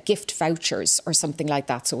gift vouchers or something like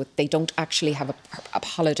that, so they don't actually have a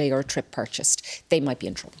holiday or a trip purchased. They might be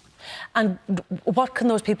in trouble. And what can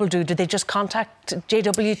those people do? Do they just contact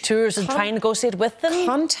JW Tours and try and negotiate with them?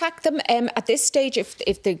 Contact them. At this stage,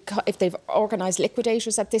 if they've organised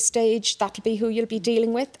liquidators at this stage, that'll be who you'll be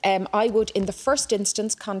dealing with. I would, in the first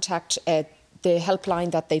instance, contact the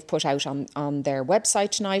helpline that they've put out on their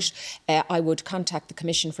website tonight. I would contact the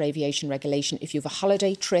Commission for Aviation Regulation if you have a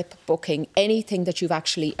holiday, trip, booking, anything that you've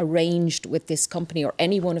actually arranged with this company or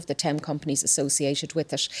any one of the 10 companies associated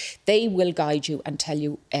with it. They will guide you and tell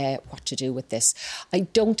you what to do with this. I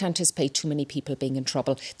don't anticipate too many people being in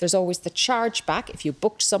trouble. There's always the charge back. If you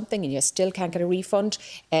booked something and you still can't get a refund,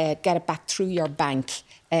 get it back through your bank.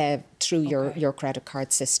 Through your credit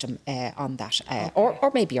card system on that,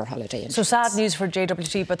 or maybe your holiday insurance. So sad news for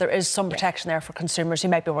JWT, but there is some protection there for consumers who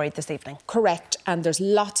might be worried this evening. Correct, and there's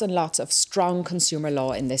lots and lots of strong consumer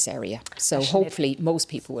law in this area. So hopefully most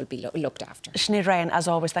people will be looked after. Sinead Ryan, as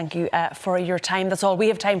always, thank you for your time. That's all we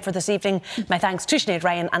have time for this evening. My thanks to Sinead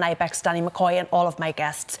Ryan and IBEX Danny McCoy and all of my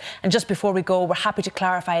guests. And just before we go, we're happy to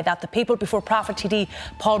clarify that the People Before Profit TD,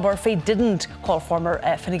 Paul Murphy, didn't call former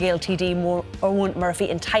Fine Gael TD Eoin Murphy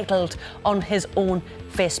entitled on his own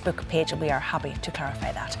Facebook page, and we are happy to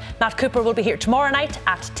clarify that. Matt Cooper will be here tomorrow night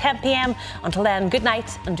at 10 p.m. Until then, good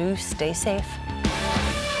night and do stay safe.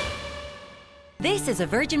 This is a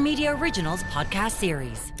Virgin Media Originals podcast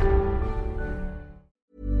series.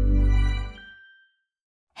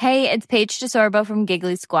 Hey, it's Paige DeSorbo from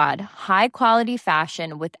Giggly Squad. High quality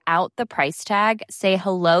fashion without the price tag. Say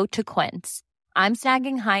hello to Quince. I'm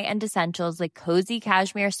snagging high-end essentials like cozy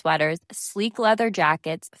cashmere sweaters, sleek leather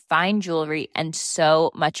jackets, fine jewelry, and so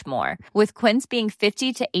much more. With Quince being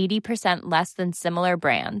 50 to 80% less than similar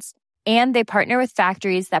brands. And they partner with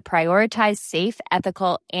factories that prioritize safe,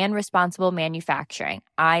 ethical, and responsible manufacturing.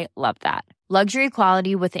 I love that. Luxury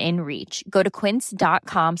quality within reach. Go to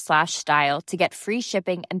quince.com/style to get free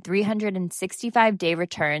shipping and 365-day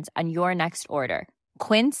returns on your next order.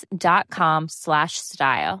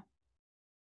 Quince.com/style.